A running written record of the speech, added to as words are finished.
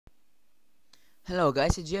Hello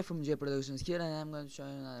guys, it's Jeff from J Productions here, and I'm going to show you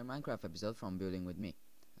another Minecraft episode from Building With Me.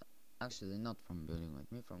 Actually, not from Building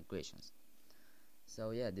With Me, from Creations. So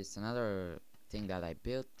yeah, this is another thing that I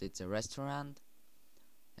built. It's a restaurant,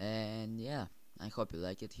 and yeah, I hope you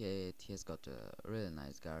like it. It has got a really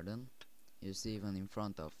nice garden. You see, even in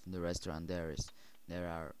front of the restaurant there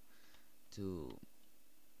are two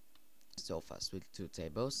sofas with two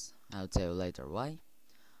tables. I'll tell you later why.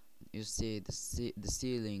 You see the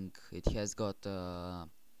ceiling. It has got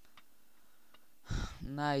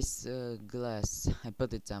nice glass. I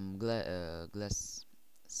put it some glass,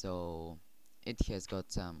 so it has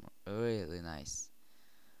got some really nice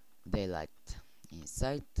daylight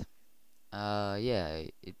inside. Yeah,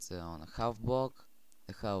 it's on a half block.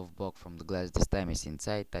 The half block from the glass this time is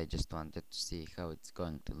inside. I just wanted to see how it's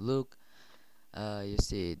going to look. You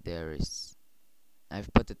see, there is.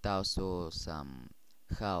 I've put it also some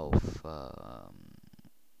half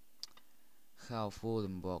half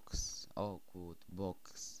wooden box, oak wood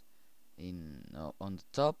box in on the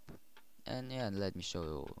top. And yeah, let me show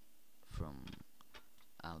you from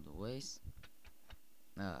out the ways,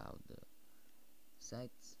 out the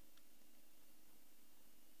sides.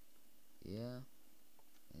 Yeah,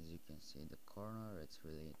 as you can see the corner, it's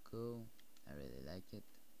really cool. I really like it.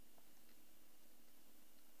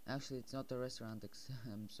 Actually, it's not a restaurant.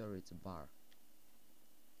 I'm sorry, it's a bar.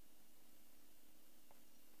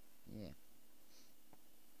 Yeah,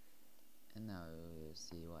 and now you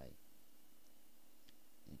see why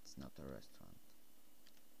it's not a restaurant.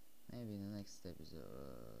 Maybe in the next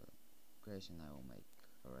episode creation I will make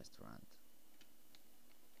a restaurant.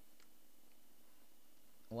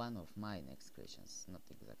 One of my next creations, not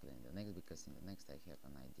exactly in the next, because in the next I have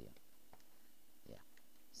an idea. Yeah,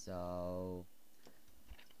 so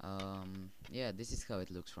yeah, this is how it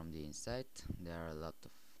looks from the inside. There are a lot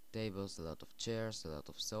of tables, a lot of chairs, a lot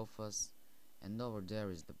of sofas, and over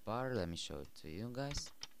there is the bar. Let me show it to you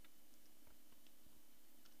guys.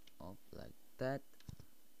 Up like that.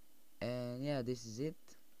 And yeah, this is it.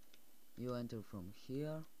 You enter from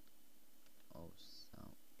here. Oh, so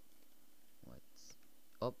wait,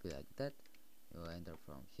 up like that. You enter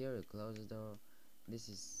from here, you close the door. This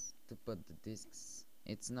is to put the discs.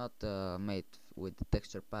 It's not made with the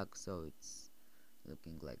texture pack, so it's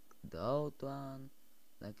looking like the old one,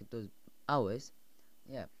 like it was always.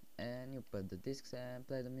 Yeah, and you put the discs and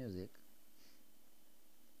play the music.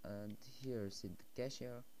 And here you see the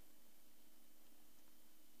cashier,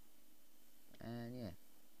 and yeah,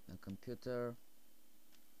 the computer,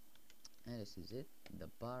 and this is it, the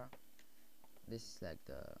bar. This is like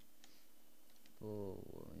the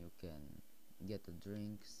pool. You can get a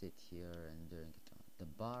drink, sit here and drink it on the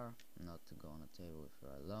bar, not to go on a table if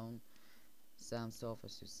you're alone. Some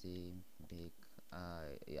sofas you see big.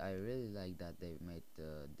 I really like that they made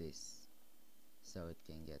this so it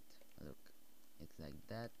can get, look, it's like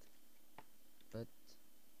that, but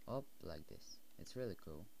up like this. It's really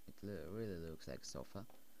cool. It really looks like sofa.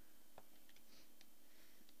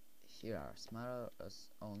 Here are smaller.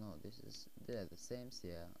 Oh no, they're the same.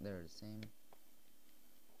 Yeah, they're the same.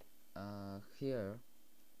 Here,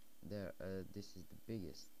 there. This is the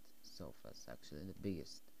biggest sofas. Actually, the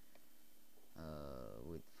biggest.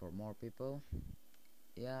 With for more people.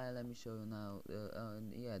 Yeah, let me show you now.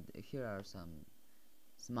 Yeah, here are some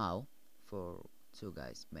small for two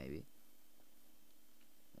guys maybe.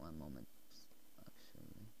 One moment,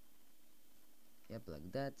 actually. Yep,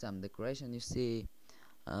 like that. Some decoration you see.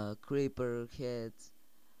 Creeper heads.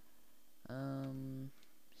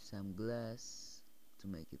 Some glass to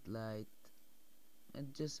make it light.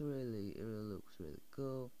 It just really looks really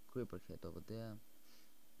cool. Creeper head over there.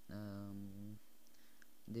 Um,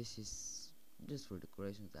 this is just for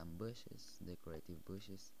decoration. Some bushes, decorative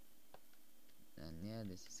bushes. And yeah,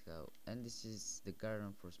 this is how. And this is the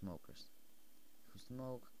garden for smokers. Who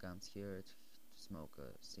smoke comes here to smoke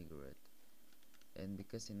a cigarette. And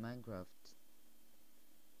because in Minecraft,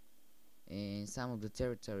 in some of the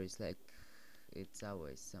territories, like it's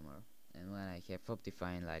always summer, and when I have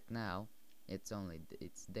Optifine like now, it's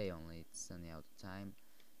day only, it's sunny out time,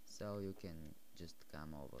 so you can just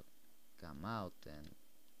come out, and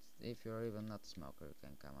if you're even not a smoker, you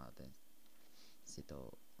can come out and sit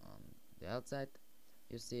on the outside.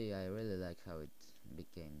 You see, I really like how it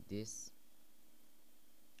became this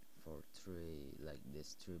for three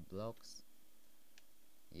blocks.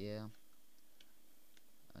 Yeah,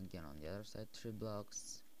 again on the other side, 3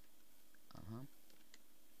 blocks.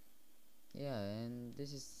 Yeah, and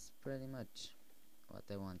this is pretty much what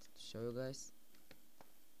I wanted to show you guys.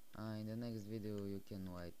 In the next video you can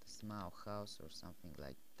write a small house or something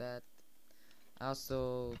like that.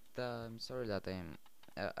 Also, I'm sorry that I'm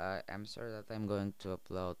I'm sorry that I'm going to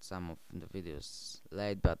upload some of the videos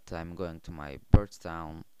late, but I'm going to my birth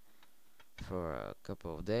town for a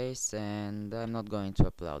couple of days and I'm not going to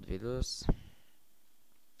upload videos.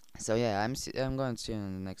 So yeah, I'm going to see you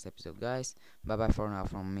in the next episode, guys. Bye bye for now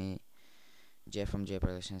from me, Jay from J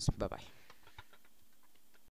Productions. Bye bye.